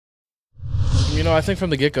I think from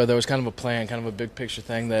the get-go there was kind of a plan, kind of a big picture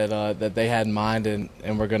thing that they had in mind and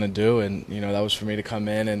we're going to do, and that was for me to come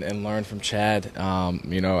in and learn from Chad,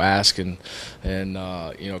 ask and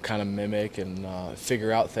kind of mimic and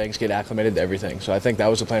figure out things, get acclimated to everything. So I think that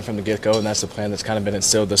was the plan from the get-go, and that's the plan that's kind of been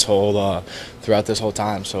instilled throughout this whole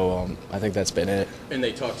time. So I think that's been it. And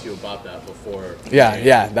they talked to you about that before?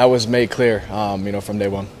 Yeah, that was made clear, from day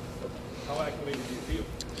one. How acclimated do you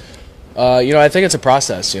feel? I think it's a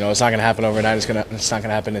process. It's not going to happen overnight. It's not going to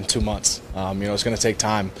happen in 2 months. It's going to take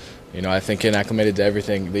time. I think getting acclimated to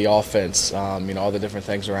everything, the offense, all the different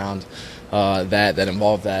things around that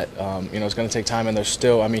involve that. It's going to take time, and there's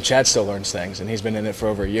still. Chad still learns things, and he's been in it for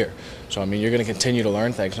over a year. So you're going to continue to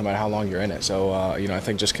learn things no matter how long you're in it. So I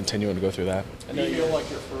think just continuing to go through that. Do you feel like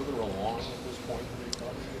you're further along at this point than you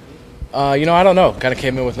thought you would be? I don't know. Kind of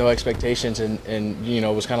came in with no expectations and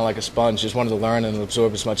was kind of like a sponge. Just wanted to learn and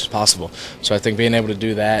absorb as much as possible. So I think being able to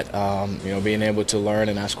do that, being able to learn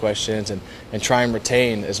and ask questions and try and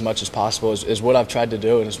retain as much as possible is what I've tried to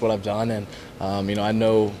do, and it's what I've done. And, I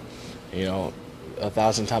know,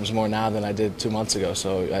 1,000 times more now than I did 2 months ago.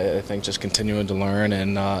 So I think just continuing to learn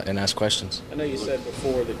and ask questions. I know you said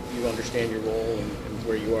before that you understand your role and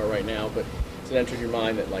where you are right now, but has it entered your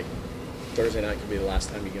mind that, like, Thursday night could be the last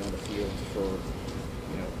time you get on the field for,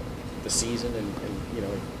 the season, and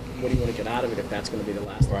what do you want to get out of it if that's going to be the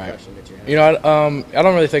last impression that you have? I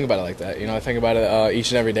don't really think about it like that. I think about it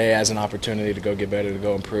each and every day as an opportunity to go get better, to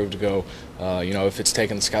go improve, to go, if it's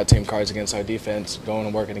taking the scout team cards against our defense, going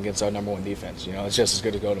and working against our #1 defense. It's just as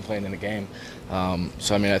good as going and playing in a game. I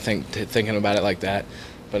think thinking about it like that.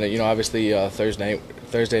 But, obviously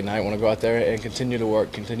Thursday night, want to go out there and continue to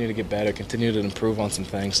work, continue to get better, continue to improve on some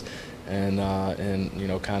things, and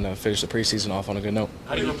kind of finish the preseason off on a good note.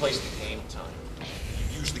 How do you replace the game time?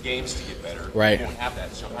 You use the games to get better. Right. You don't have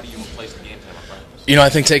that, so how do you replace the game time on practice? I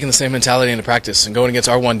think taking the same mentality into practice and going against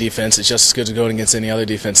our one defense is just as good as going against any other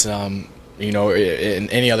defense, in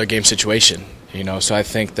any other game situation. So I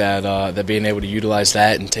think that being able to utilize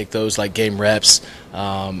that and take those like game reps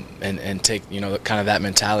and take kind of that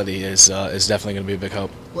mentality is definitely going to be a big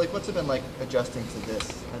help. Blake, what's it been like adjusting to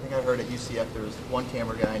this? I think I heard at UCF there was one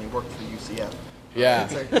camera guy and you worked for UCF. Yeah,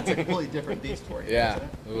 it's a completely different beast for you. Yeah,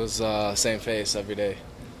 it was same face every day,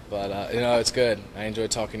 but it's good. I enjoy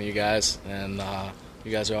talking to you guys, and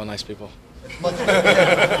you guys are all nice people.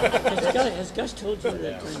 Has Gus told you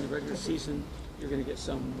that during the regular season you're going to get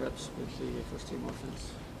some reps with the first team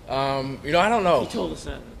offense? I don't know. He told us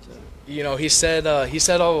that. He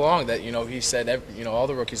said all along that he said all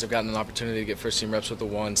the rookies have gotten an opportunity to get first team reps with the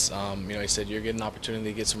ones. He said you're getting an opportunity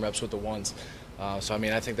to get some reps with the ones. So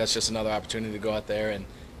I think that's just another opportunity to go out there and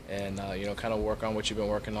kind of work on what you've been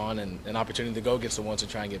working on, and an opportunity to go against the ones and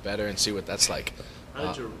try and get better and see what that's like.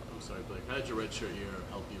 How did your redshirt year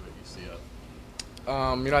help you at UCF?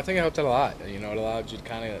 I think it helped out a lot. It allowed you to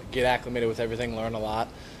kind of get acclimated with everything, learn a lot.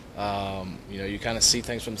 You kind of see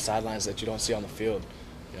things from the sidelines that you don't see on the field.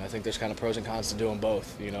 I think there's kind of pros and cons to doing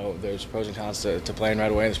both. There's pros and cons to playing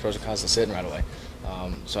right away, and there's pros and cons to sitting right away.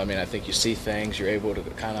 So I think you see things, you're able to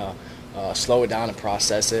kind of slow it down and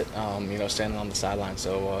process it, standing on the sideline.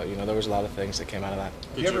 So, there was a lot of things that came out of that.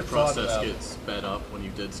 Did your process get sped up when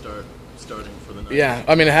you did starting for the night? Yeah,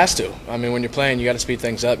 it has to. When you're playing, you got to speed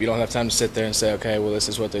things up. You don't have time to sit there and say, okay, well, this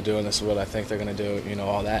is what they're doing, this is what I think they're going to do,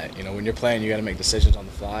 all that. When you're playing, you got to make decisions on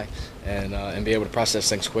the fly and be able to process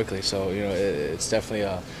things quickly. So, it's definitely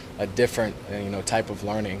a different, type of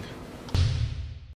learning